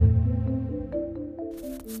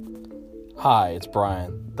Hi, it's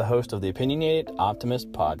Brian, the host of the Opinionated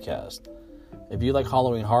Optimist podcast. If you like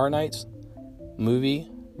Halloween Horror Nights, movie,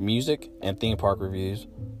 music, and theme park reviews,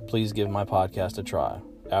 please give my podcast a try.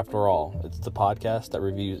 After all, it's the podcast that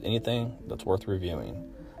reviews anything that's worth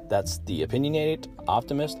reviewing. That's the Opinionated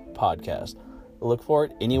Optimist podcast. Look for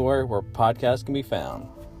it anywhere where podcasts can be found.